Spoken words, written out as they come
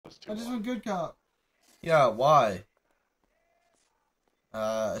I just went good cop. Yeah, why?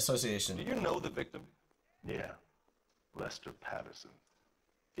 Association. Do you know the victim? Yeah. Lester Patterson.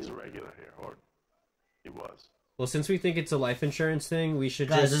 He's a regular here, or he was. Well, since we think it's a life insurance thing, we should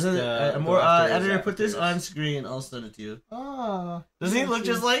Guys, just... doesn't editor put this on screen? I'll send it to you. Ah. Doesn't he look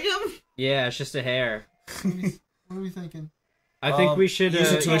just like him? Yeah, it's just a hair. What are we thinking? I think we should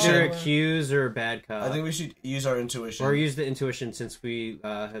use intuition. either accuse or bad cop. I think we should use our intuition. Or use the intuition since we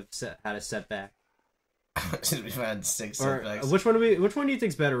have had a setback. Since we've had 6 Or, setbacks. which one do you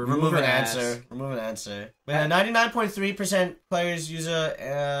think's better? Remove or an ass? answer. Remove an answer. 99.3% players use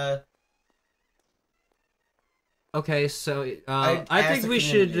a... Okay, so I think we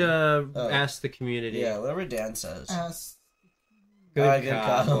should ask the community. Yeah, whatever Dan says. Ass. Good Good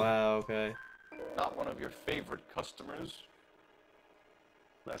cop. cop. Wow, okay. Not one of your favorite customers.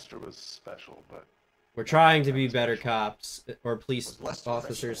 Lester was special, but We're trying to be better cops, or police Was less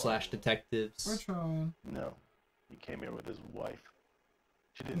officers professional. / detectives. We're trying. no. He came here with his wife.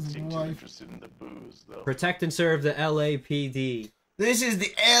 She didn't His seem too wife. interested in the booze, though. Protect and serve the LAPD. This is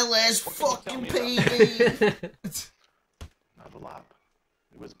the LS fucking What can you PD! Not a lot.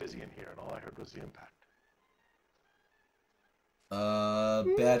 It was busy in here, and all I heard was the impact.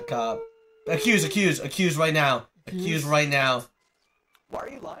 Bad cop. Accuse right now. Accuse right now. Why are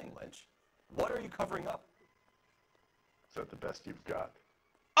you lying, Lynch? What are you covering up? Is that the best you've got?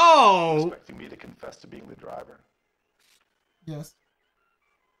 Oh! Expecting me to confess to being the driver? Yes.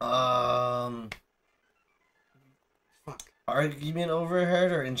 Fuck. Argument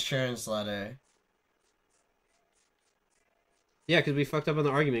overheard or insurance letter? Yeah, because we fucked up on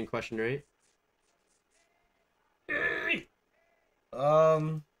the argument question, right?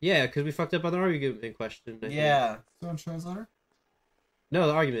 Yeah, because we fucked up on the argument question. I think. Yeah. So insurance letter? No,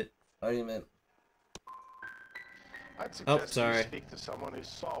 the argument. Argument. I'd suggest sorry. you speak to someone who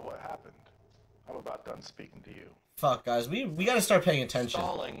saw what happened. I'm about done speaking to you. Fuck, guys. We gotta start paying attention.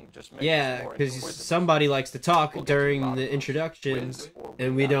 Stalling just makes Yeah, more because inquisitive. somebody likes to talk We'll get during to the Rock. introductions, Wins or and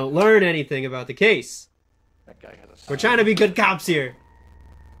win we out. don't learn anything about the case. That guy had a We're trying to be good cops here.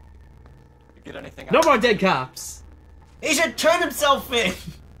 You get anything No out more of dead it? cops. He should turn himself in!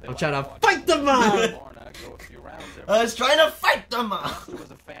 They I'm like trying to watching fight the mob! Lorna go a few rounds every I was trying to fight them all! He was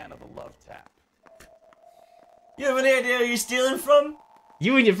a fan of the love tap. You have any idea who you're stealing from?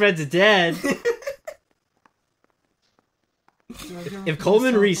 You and your friends are dead. If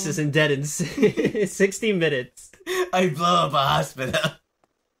Coleman Reese isn't dead in 60 minutes. I blow up a hospital.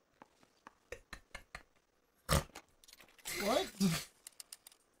 What?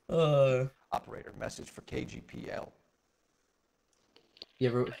 Operator, message for KGPL. You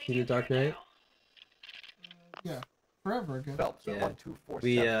ever seen The Dark Knight? Yeah. Forever ago. Phelps, Yeah.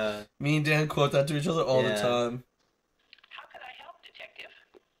 1247. We, Me and Dan quote that to each other all the Yeah. time. How can I help, Detective?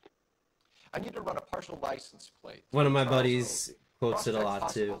 I need to run a partial license plate. one of my Charles buddies Rosie. quotes it a Cross-check lot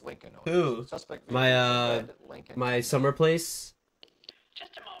possible too. Lincoln owners. Who? Suspect My, vehicle red Lincoln. My summer place.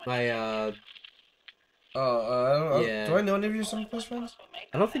 Just a moment. My, Yeah. Do I know any of your some best friends?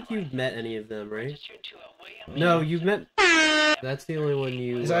 I don't think you've met any of them, right? Mr. William. No, you've met... That's the only one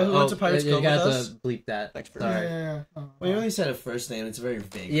you... Is that who went to Pirates you Cove got with us? to bleep that. Thanks for Yeah, Sorry. yeah. Oh, Well, you only said a first name. It's a very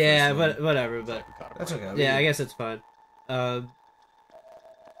vague Yeah, first name. but whatever, but... That's okay. Yeah, I guess it's fine. Alright,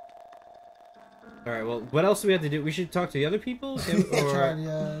 well, what else do we have to do? We should talk to the other people? We tried, Or...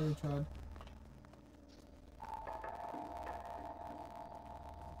 yeah, we tried.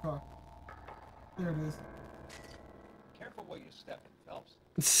 Oh. There it is. Careful what you step in, Phelps.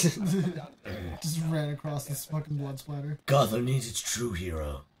 Just ran across this fucking blood splatter. Gotham needs its true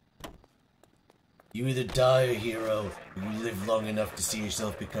hero. You either die a hero, or you live long enough to see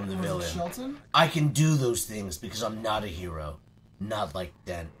yourself become the Was it villain. Shelton? I can do those things because I'm not a hero. Not like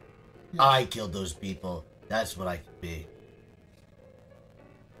Dent. Yeah. I killed those people. That's what I can be.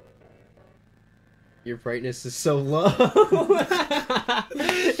 Your brightness is so low.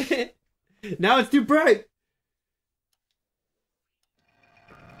 Now it's too bright.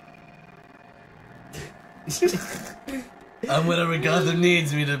 I'm whatever Gotham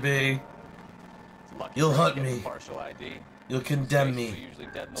needs me to be. Lucky You'll for hunt you, get me. Partial ID. You'll condemn Cases me. are usually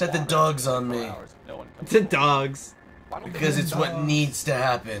dead in Set the water dogs in on 24 me. hours if no one comes The forward. dogs. Why don't they Because just it's what needs to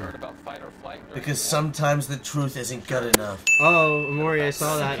happen. learn about fight or flight during Because the war? sometimes the truth isn't good enough. Oh, Amori, I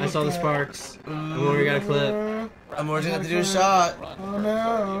saw that. I saw the sparks. Amori got a clip. I'm already gonna have to do a shot. Oh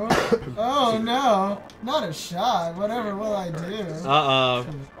no. Oh no. Not a shot. Whatever will I do? Uh-oh.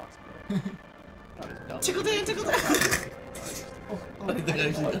 Tickle Dan, tickle Dan. I think I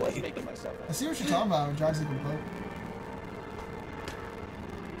actually I was died. making myself. I see what you're talking about. It drives like a boat.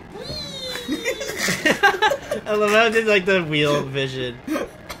 I love how it did like the wheel vision.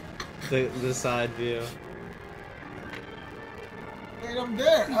 the side view. Wait, I'm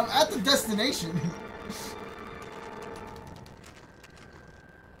there. I'm at the destination.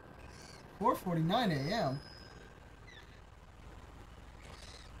 4:49 a.m.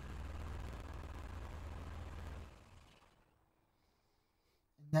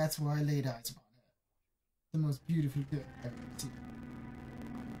 And that's where I laid eyes upon her. The most beautiful girl I've ever seen.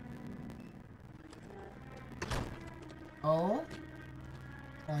 Oh?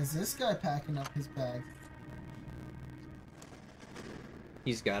 Why is this guy packing up his bag?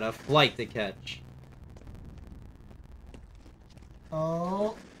 He's got a flight to catch.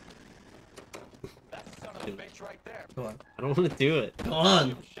 Oh. That's the son of a bitch right there. Come on. I don't want to do it. Come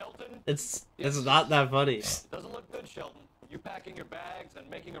on. Shelton? It's not that funny. Doesn't look good, Shelton. You packing your bags and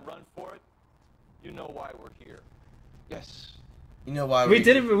making a run for it? You know why we're here. Yes. You know why We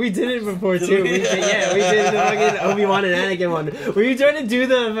did it before too. We did the fucking Obi-Wan and Anakin one. Were you trying to do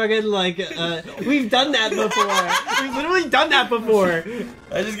the fucking like? We've done that before. We've literally done that before.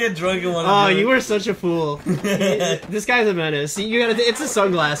 I just get drunk and want to. Oh, you were such a fool. This guy's a menace. See, you gotta. It's the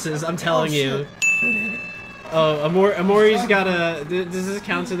sunglasses. I'm telling you. Oh, Amori's got a. Does this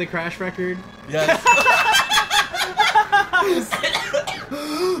count to the crash record? Yes.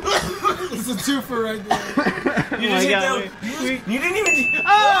 It's a twofer right there. You just hit that. You didn't even.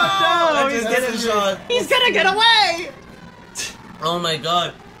 Oh no! I just get a shot. He's gonna get away! Oh my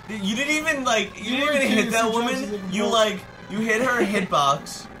god! You didn't even like. You didn't even hit that woman. You hit her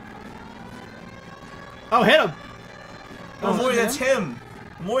hitbox. Oh, hit him! Oh, Maury, that's him.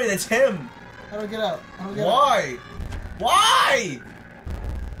 Maury, that's him. How do I get out? How do I get out? Why? Why?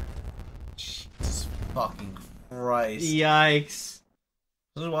 Jesus fucking Christ. Yikes.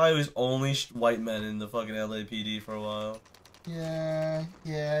 This is why it was only white men in the fucking LAPD for a while. Yeah,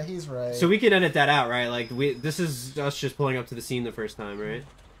 he's right. So we can edit that out, right? Like, this is us just pulling up to the scene the first time, right?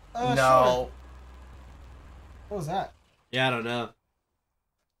 No. Sure. What was that? Yeah, I don't know.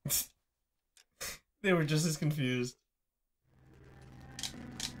 They were just as confused.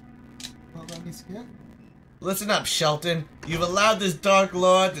 Well, that needs to get. Listen up, Shelton. You've allowed this Dark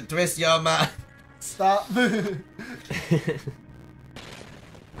Lord to twist your mind. Stop.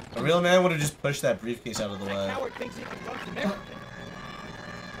 A real man would have just pushed that briefcase out of the way. Howard thinks he can come to everything.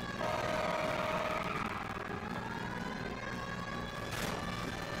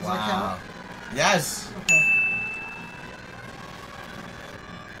 Does that count? Yes. Okay.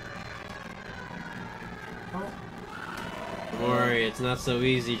 Oh. Worry, it's not so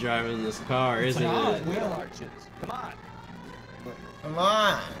easy driving this car, isn't not, it? yeah. Wheel arches. Come on. Come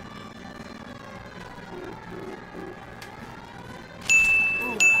on.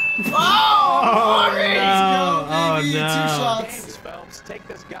 Oh, Maury! no! Oh, Baby, 2 no! shots. James Phelps, take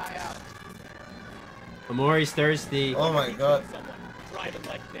this guy out. Amori's thirsty. Oh my god. Someone driving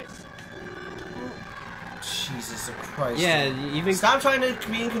like this. Jesus Christ. Yeah, even... Stop trying to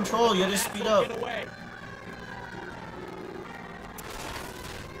be in control. You have to speed up. Get away.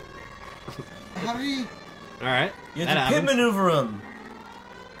 How do you? Alright. You that have to pit happens. maneuver him.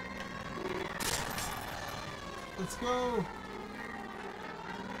 Let's go.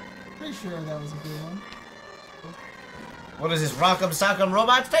 Pretty sure that was a good one. What is this, Rock'em Sock'em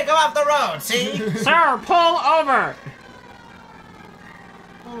robots? Take him off the road, see? Sir, pull over!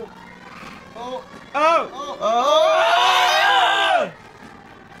 Oh. Oh. Oh! Oh. Oh!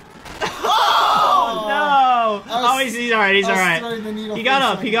 Oh, no! Oh, he's alright, he's I was alright. threading the needle He for got a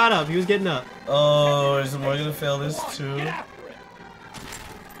up, second. he got up, he was getting up. Oh, is Amor gonna fail this too? Get Get after it.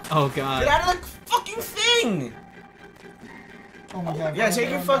 Oh god. out of the fucking thing! Oh my god. Yeah, take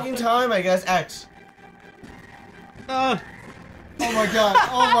your fucking time, I guess. X. Uh, Oh my god.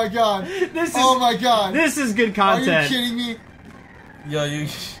 Oh my god. this is Oh my god. this is good Are you content. kidding me? Yo, you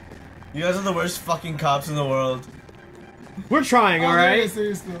guys are the worst fucking cops in the world. We're trying, Oh, there it alright? is, there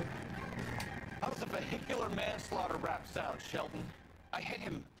it is still. How's the vehicular manslaughter rap sound, Shelton? I hit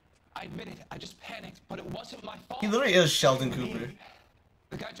him. I admit it. I just panicked, but it wasn't my fault. He literally is Sheldon Cooper.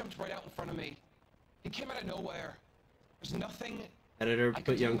 The guy jumped right out in front of me. He came out of nowhere. There's nothing Editor, I could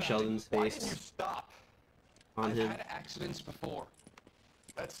put do young about Sheldon's it. Why didn't you face stop? on I've him. had accidents before.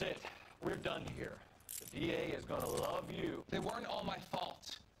 That's it. We're done here. The DA is gonna love you. They weren't all my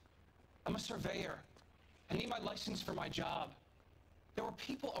fault. I'm a surveyor. I need my license for my job. There were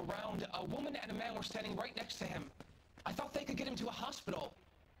people around. A woman and a man were standing right next to him. I thought they could get him to a hospital.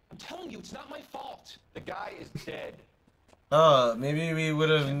 I'm telling you, it's not my fault. The guy is dead. Maybe we would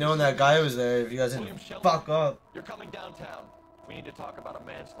have known that guy was there if you guys didn't William Sheldon, fuck up. You're coming downtown. We need to talk about a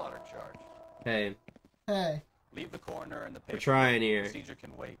manslaughter charge. Hey, Hey. Leave the coroner and the paper. we're trying here. Procedure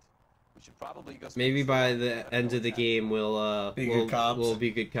can wait. We should probably go. Maybe by the end of the game, we'll Be good cops. We'll be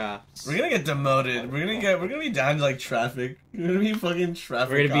good cops. We're gonna get demoted. We're gonna be down to like traffic. We're gonna be fucking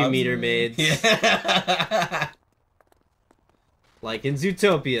traffic. We're gonna be cops. meter maids. Yeah. Like in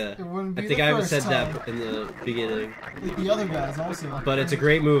Zootopia. It wouldn't I be think the I first said time. that in the beginning. Like the other guys also. But it's a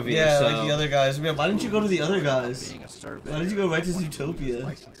great movie. Yeah, so. like the other guys. Man, why didn't you go to the other guys? Being a surveyor. Why did you go right to Zootopia?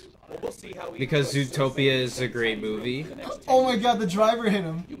 Well, we'll see how Because Zootopia is a great movie. Oh my god, the driver hit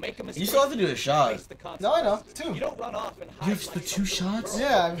him. You make a mistake. You still have to do a shot. face the No, I know. consequences. Two. You don't run off and hide. You have the 2 shots?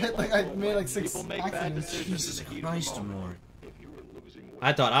 Yeah, I've hit like I made like 6 People make bad accidents. decisions. Jesus Christ, more.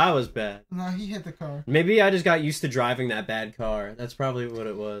 I thought I was bad. No, he hit the car. Maybe I just got used to driving that bad car. That's probably what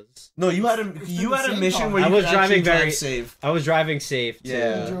it was. No, you had the a same mission car. where I you was could driving actually drive very- safe. I was driving safe, too.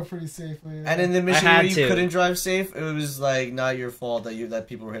 Yeah. He drove pretty safely. Yeah. And in the mission I had where you to. couldn't drive safe, it was like not your fault that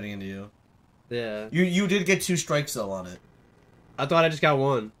people were hitting into you. Yeah. You did get 2 strikes though on it. I thought I just got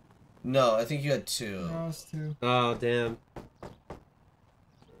one. No, I think you had 2. No, it's 2. Oh, damn.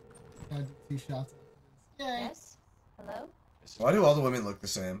 I did 2 shots. Yay. Yes? Hello? Why do all the women look the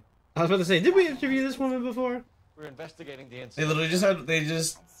same? I was about to say, did we interview this woman before? We're investigating the They incident.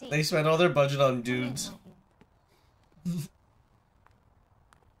 literally they spent all their budget on dudes.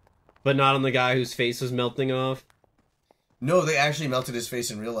 But not on the guy whose face was melting off. No, they actually melted his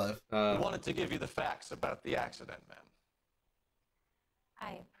face in real life. We wanted to give you the facts about the accident, man.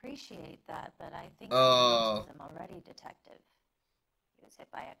 I appreciate that, but I think Oh. I mentioned them already, Detective. He was hit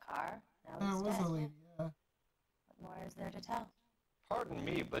by a car. Now Oh, he's it was dead. a lady, yeah. What more is there to tell? Pardon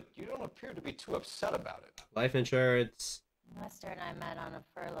me, but you don't appear to be too upset about it. Life insurance. Lester and I met on a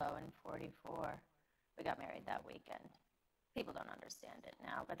furlough in 44. We got married that weekend. People don't understand it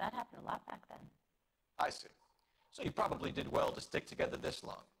now, but that happened a lot back then. I see. So you probably did well to stick together this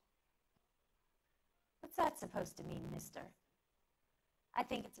long. What's that supposed to mean, mister? I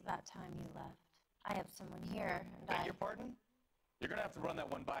think it's about time you left. I have someone here, and Beg I... your pardon? You're gonna have to run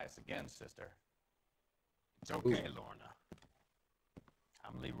that one by us again, sister. It's okay, Lorna.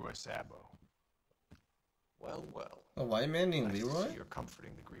 I'm Leroy Sabo. Well, well. A white man named Nice to Leroy? see you're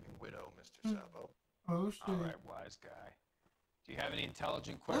comforting the grieving widow, Mr. Sabo. Oh shit. All right, wise guy. Do you have any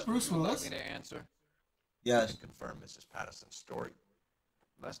intelligent that questions Bruce you would like Willis? me to answer? Yes. To confirm Mrs. Patterson's story.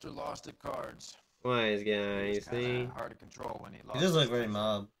 Lester lost at cards. Wise guy, He you was kinda see? hard to control when he He lost. does look his very temper.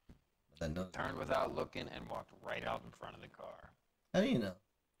 mob. That nose. Turned without looking and walked right out in front of the car. How do you know?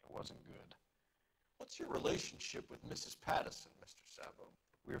 It wasn't good. What's your relationship with Mrs. Patterson, Mr. Sabo?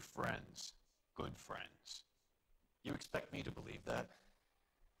 We're friends. Good friends. You expect me to believe that?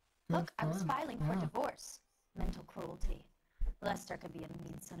 Good Look, I was friend. filing for Yeah. divorce. Mental cruelty. Lester could be a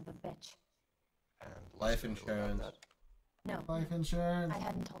mean son of a bitch. And Life Lester knew about insurance. that. No, Life insurance. I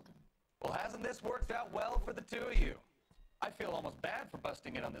hadn't told him. Well, hasn't this worked out well for the two of you? I feel almost bad for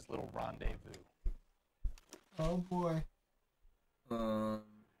busting in on this little rendezvous. Oh boy.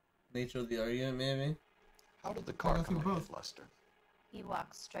 Nature of the argument, maybe? How did the car I come think in both. with Lester? He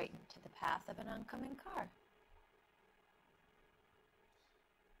walked straight into the path of an oncoming car.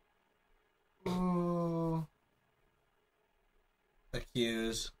 Oh.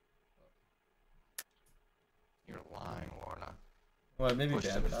 Accuse. You're lying, Lorna. What, maybe Pushed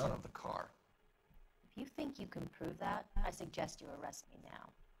him bad in front cop? of the car. If you think you can prove that, I suggest you arrest me now.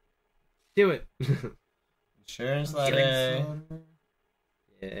 Do it. Insurance Insurance letter. letter.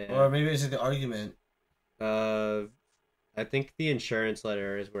 Yeah. Or maybe it's the argument. I think the insurance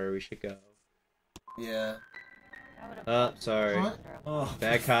letter is where we should go. Yeah. I would have Oh, put sorry. you What? under a Oh. warrant.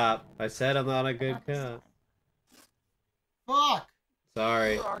 Bad cop. I said I'm not a good Not this cop. time. Fuck!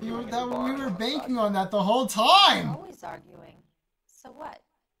 Sorry. We're arguing You, in that, the bar we were on the banking sidewalk. on that the whole We're time! always arguing. So what?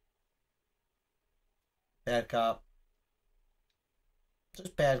 Bad cop.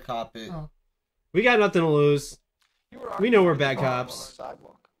 Just bad cop it. Oh. We got nothing to lose. You were We arguing know we're in the bad bar on cops. the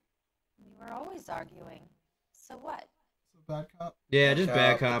sidewalk. We were always arguing. So what? So bad cop. Yeah, just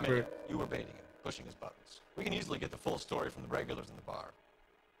bad Cop. copper. Admit it, you were baiting him, pushing his buttons. We can easily get the full story from the regulars in the bar.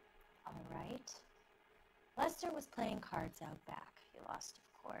 All right. Lester was playing cards out back. He lost,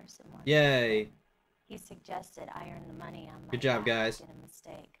 of course. And won. Yay. He suggested I earn the money on my Good job, back guys. and get a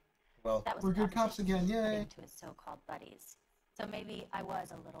mistake. Well, That was We're good cops competition again, he put yay. into his so-called buddies. So maybe I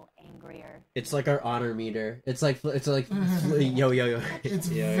was a little angrier. It's like our honor meter. It's like yo yo yo. It's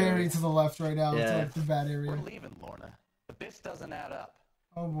Yo, yo, very yo. to the left right now. It's Yeah. like the bad We're area. leaving, Lorna. But this doesn't add up.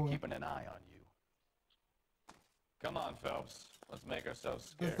 Oh boy. Keeping an eye on you. Come on, Phelps. Let's make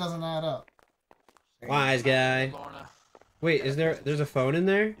ourselves This scarce. doesn't add up. Wise guy. Lorna, Wait, there's a phone in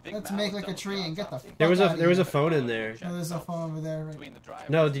there? you think Let's Mal make was like a done with tree the and get the autopsy? fuck There was out a of phone in there. No, there's a phone over there. Right? Between the driver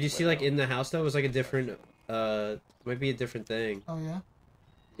No, and did the you see like widow. in the house though? It was like a different might be a different thing. Oh yeah.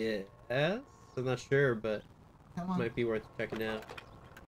 Yes? I'm not sure, but Come on. might be worth checking out.